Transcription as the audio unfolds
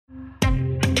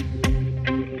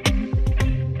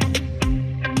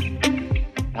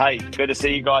Hey, good to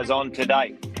see you guys on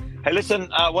today. Hey, listen,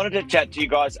 I wanted to chat to you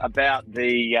guys about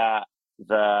the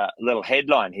little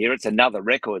headline here. It's another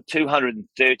record, $232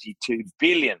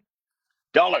 billion.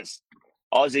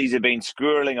 Aussies have been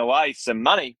squirreling away some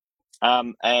money,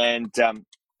 and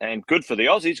good for the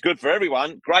Aussies, good for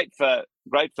everyone, great for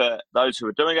those who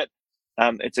are doing it.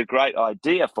 It's a great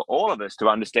idea for all of us to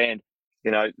understand,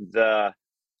 the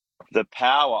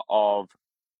power of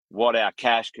what our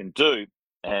cash can do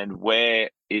and where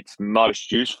it's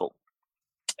most useful.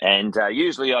 And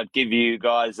usually I'd give you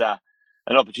guys an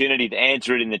opportunity to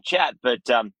answer it in the chat, but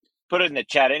put it in the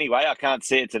chat anyway. I can't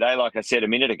see it today, like I said a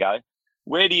minute ago.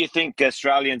 Where do you think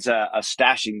Australians are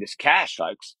stashing this cash,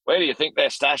 folks? Where do you think they're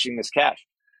stashing this cash?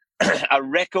 A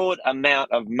record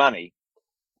amount of money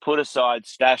put aside,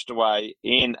 stashed away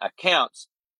in accounts,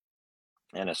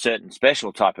 and a certain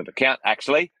special type of account,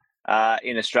 actually,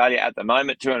 in Australia at the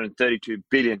moment, $232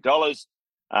 billion.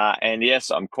 And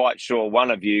yes, I'm quite sure one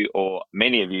of you or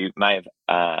many of you may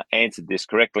have answered this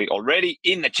correctly already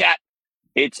in the chat.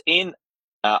 It's in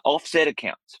offset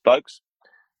accounts, folks.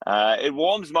 It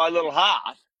warms my little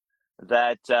heart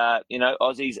that,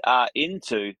 Aussies are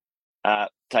into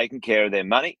taking care of their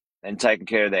money and taking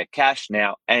care of their cash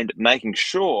now and making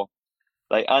sure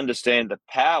they understand the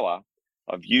power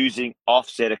of using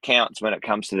offset accounts when it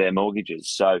comes to their mortgages.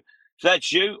 So if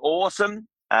that's you, awesome.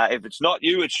 If it's not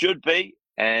you, it should be.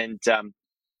 And,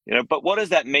 but what does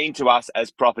that mean to us as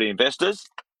property investors?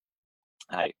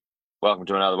 Hey, welcome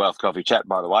to another Wealth Coffee chat,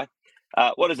 by the way.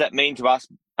 What does that mean to us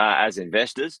as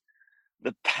investors?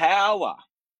 The power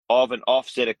of an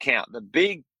offset account, the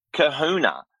big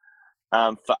kahuna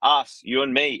for us, you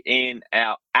and me, in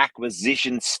our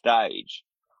acquisition stage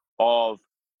of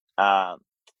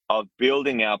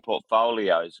building our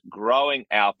portfolios, growing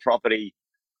our property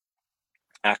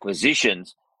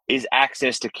acquisitions, is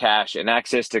access to cash and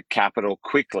access to capital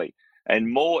quickly.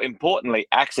 And more importantly,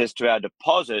 access to our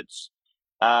deposits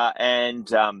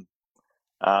and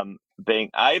being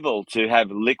able to have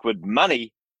liquid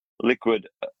money, liquid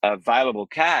available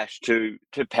cash to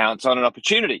pounce on an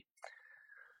opportunity.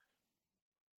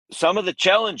 Some of the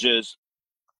challenges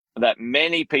that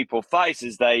many people face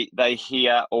is they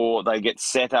hear or they get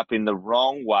set up in the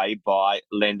wrong way by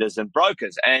lenders and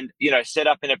brokers, and set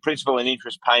up in a principal and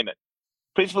interest payment.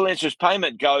 Principal and interest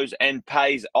payment goes and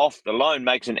pays off the loan,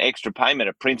 makes an extra payment,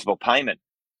 a principal payment,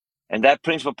 and that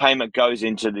principal payment goes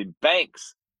into the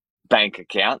bank's bank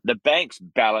account, the bank's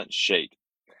balance sheet.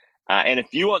 And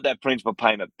if you want that principal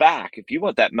payment back, if you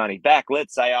want that money back,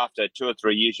 let's say after 2 or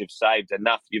 3 years you've saved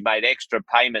enough, you've made extra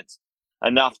payments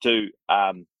enough to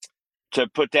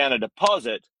put down a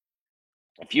deposit.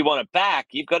 If you want it back,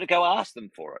 you've got to go ask them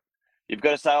for it. You've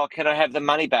got to say, "Oh, can I have the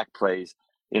money back, please?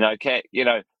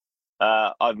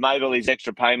 I've made all these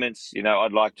extra payments.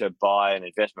 I'd like to buy an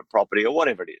investment property," or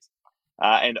whatever it is.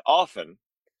 And often,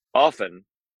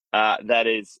 that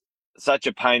is such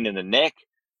a pain in the neck.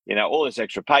 All this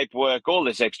extra paperwork, all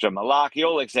this extra malarkey,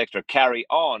 all this extra carry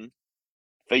on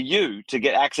for you to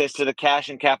get access to the cash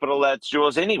and capital that's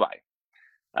yours anyway.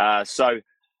 So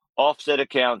offset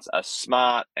accounts are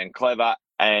smart and clever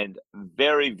and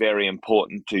very, very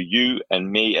important to you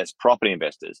and me as property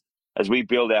investors as we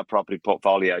build our property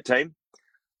portfolio team.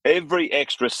 Every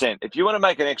extra cent, if you want to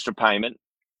make an extra payment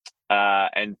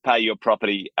and pay your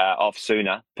property off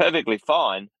sooner, perfectly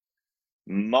fine.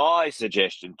 My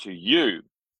suggestion to you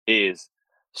is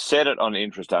set it on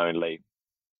interest only.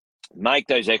 Make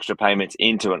those extra payments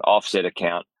into an offset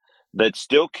account that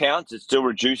still counts. It still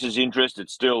reduces interest. It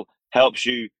still helps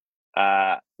you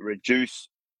reduce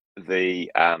the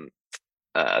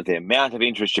amount of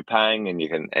interest you're paying, and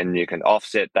you can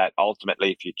offset that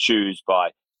ultimately if you choose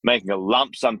by making a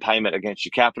lump sum payment against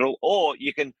your capital, or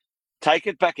you can take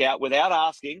it back out without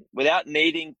asking, without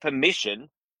needing permission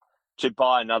to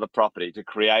buy another property, to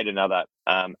create another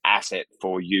asset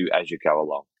for you as you go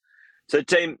along. So,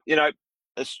 team,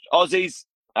 Aussies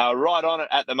are right on it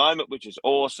at the moment, which is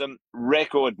awesome.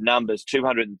 Record numbers,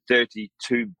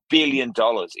 $232 billion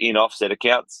in offset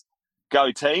accounts.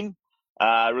 Go team.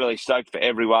 Really stoked for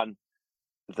everyone.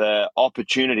 The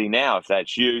opportunity now, if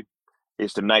that's you,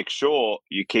 is to make sure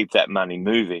you keep that money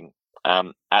moving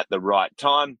at the right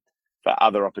time for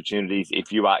other opportunities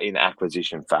if you are in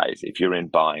acquisition phase, if you're in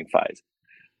buying phase.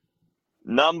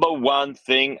 Number one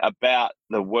thing about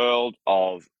the world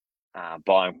of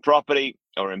buying property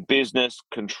or in business,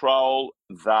 control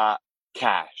the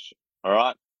cash. All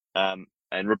right.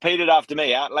 And repeat it after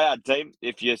me out loud, team.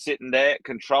 If you're sitting there,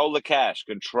 control the cash,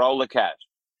 control the cash.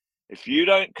 If you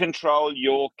don't control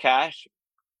your cash,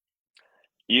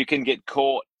 you can get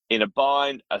caught in a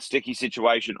bind, a sticky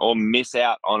situation, or miss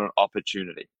out on an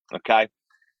opportunity. Okay.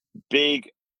 big,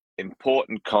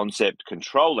 important concept: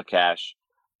 control the cash.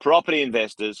 Property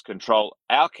investors control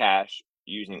our cash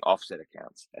using offset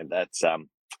accounts, and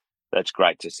that's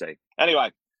great to see.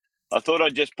 Anyway, I thought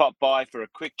I'd just pop by for a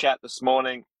quick chat this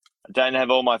morning. I don't have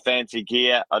all my fancy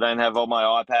gear. I don't have all my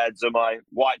iPads or my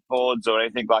whiteboards or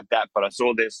anything like that, but I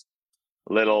saw this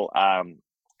little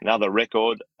another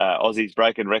record. Aussies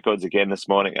breaking records again this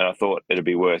morning, and I thought it'd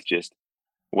be worth just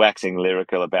waxing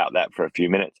lyrical about that for a few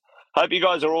minutes. Hope you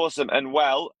guys are awesome and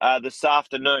well. This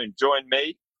afternoon, join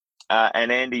me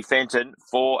and Andy Fenton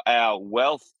for our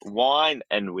Wealth, Wine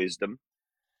and Wisdom,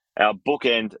 our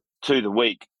bookend to the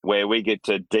week, where we get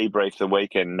to debrief the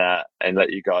week and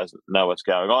let you guys know what's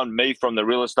going on. Me from the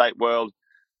real estate world,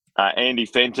 Andy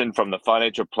Fenton from the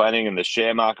financial planning and the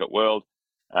share market world,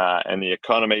 and the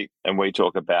economy, and we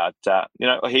talk about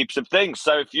heaps of things.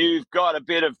 So if you've got a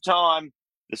bit of time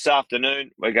this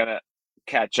afternoon, we're going to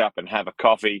catch up and have a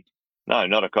coffee. No,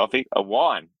 not a coffee, a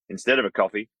wine instead of a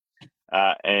coffee,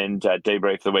 and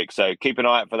debrief the week. So keep an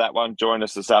eye out for that one. Join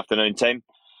us this afternoon, team.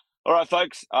 All right,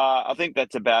 folks, I think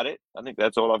that's about it. I think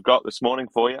that's all I've got this morning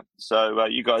for you. So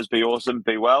you guys be awesome,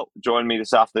 be well. Join me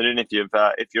this afternoon if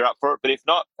you're up for it. But if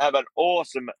not, have an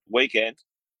awesome weekend.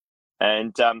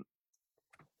 And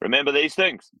remember these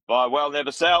things: buy well,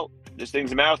 never sell. This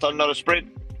thing's a marathon, not a sprint.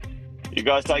 You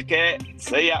guys take care.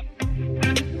 See ya.